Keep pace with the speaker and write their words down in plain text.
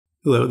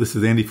Hello, this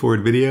is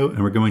andyfordvideo,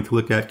 and we're going to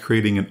look at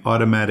creating an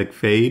automatic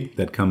fade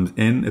that comes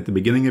in at the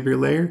beginning of your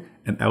layer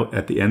and out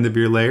at the end of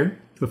your layer.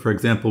 So for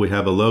example, we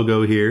have a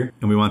logo here,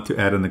 and we want to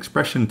add an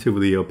expression to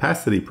the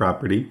opacity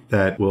property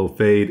that will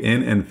fade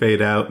in and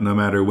fade out no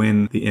matter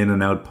when the in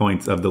and out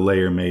points of the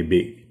layer may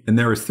be. And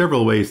there are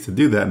several ways to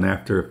do that in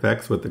After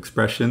Effects with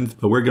expressions,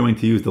 but we're going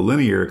to use the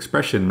linear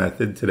expression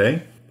method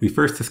today. We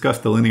first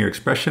discussed the linear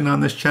expression on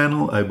this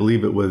channel, I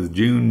believe it was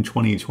June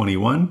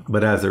 2021,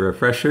 but as a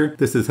refresher,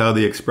 this is how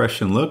the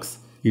expression looks.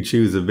 You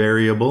choose a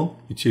variable,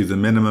 you choose a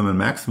minimum and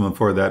maximum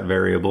for that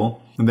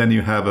variable, and then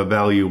you have a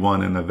value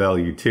 1 and a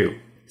value 2.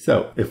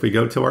 So if we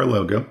go to our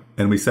logo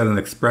and we set an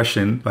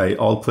expression by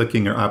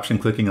alt-clicking or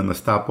option-clicking on the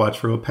stopwatch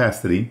for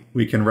opacity,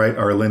 we can write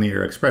our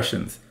linear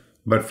expressions.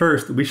 But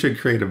first, we should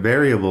create a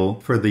variable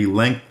for the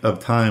length of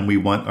time we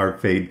want our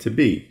fade to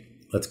be.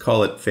 Let's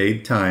call it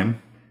fade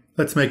time.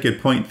 Let's make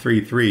it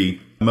 0.33.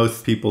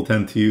 Most people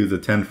tend to use a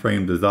 10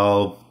 frame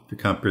dissolve. The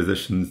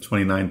composition's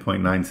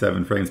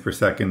 29.97 frames per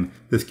second.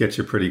 This gets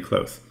you pretty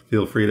close.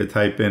 Feel free to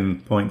type in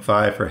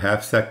 0.5 for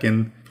half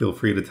second. Feel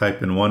free to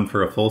type in 1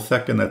 for a full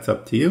second. That's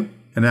up to you.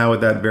 And now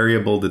with that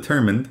variable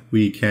determined,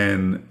 we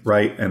can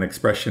write an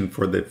expression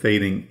for the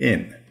fading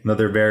in.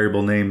 Another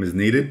variable name is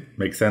needed.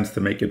 Makes sense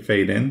to make it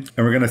fade in.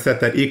 And we're going to set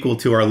that equal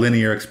to our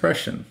linear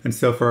expression. And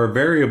so for our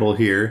variable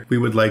here, we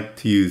would like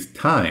to use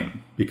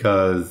time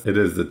because it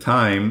is the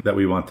time that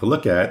we want to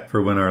look at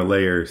for when our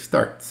layer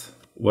starts.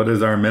 What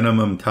is our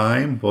minimum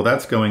time? Well,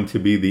 that's going to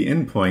be the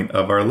in point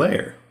of our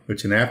layer,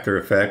 which in After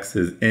Effects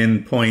is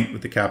in point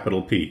with the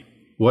capital P.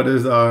 What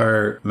is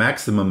our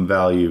maximum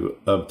value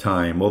of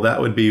time? Well, that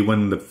would be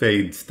when the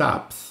fade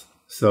stops.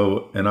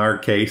 So in our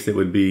case, it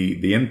would be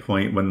the in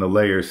point when the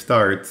layer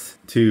starts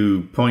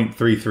to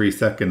 0.33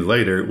 seconds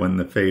later when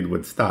the fade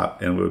would stop,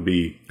 and it would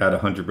be at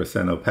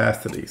 100%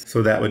 opacity.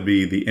 So that would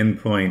be the in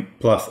point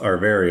plus our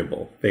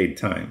variable, fade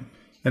time.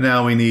 And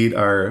now we need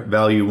our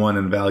value 1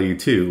 and value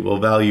 2. Well,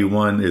 value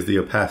 1 is the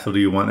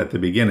opacity we want at the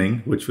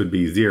beginning, which would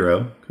be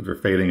 0 because we're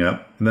fading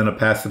up. And then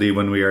opacity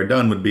when we are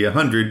done would be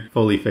 100,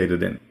 fully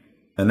faded in.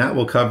 And that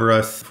will cover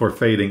us for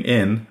fading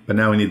in, but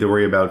now we need to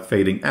worry about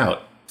fading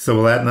out. So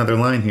we'll add another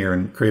line here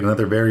and create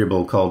another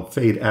variable called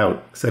fade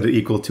out, set it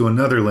equal to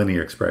another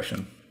linear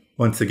expression.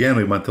 Once again,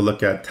 we want to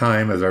look at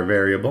time as our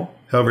variable.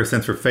 However,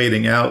 since we're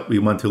fading out, we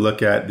want to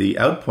look at the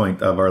out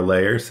point of our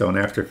layer. So in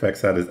After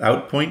Effects, that is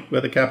out point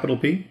with a capital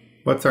P.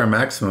 What's our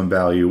maximum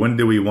value? When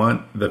do we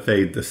want the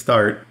fade to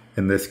start?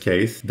 In this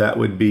case, that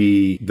would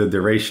be the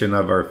duration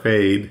of our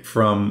fade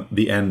from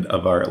the end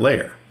of our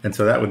layer. And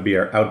so that would be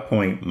our out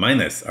point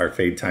minus our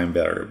fade time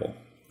variable.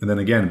 And then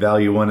again,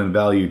 value 1 and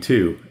value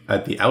 2.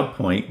 At the out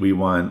point, we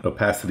want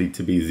opacity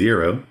to be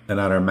 0. And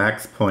at our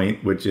max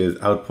point, which is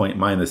out point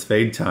minus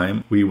fade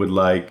time, we would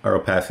like our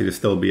opacity to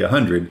still be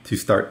 100 to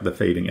start the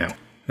fading out.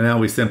 And now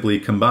we simply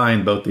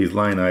combine both these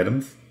line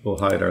items. We'll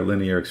hide our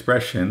linear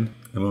expression.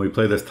 And when we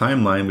play this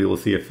timeline, we will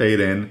see a fade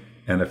in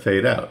and a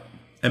fade out.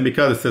 And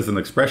because this is an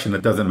expression,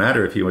 it doesn't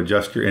matter if you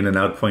adjust your in and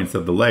out points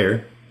of the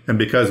layer. And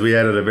because we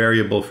added a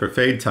variable for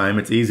fade time,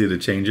 it's easy to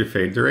change your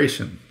fade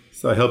duration.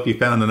 So I hope you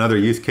found another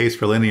use case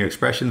for linear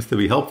expressions to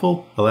be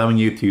helpful, allowing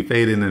you to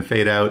fade in and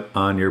fade out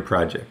on your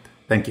project.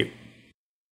 Thank you.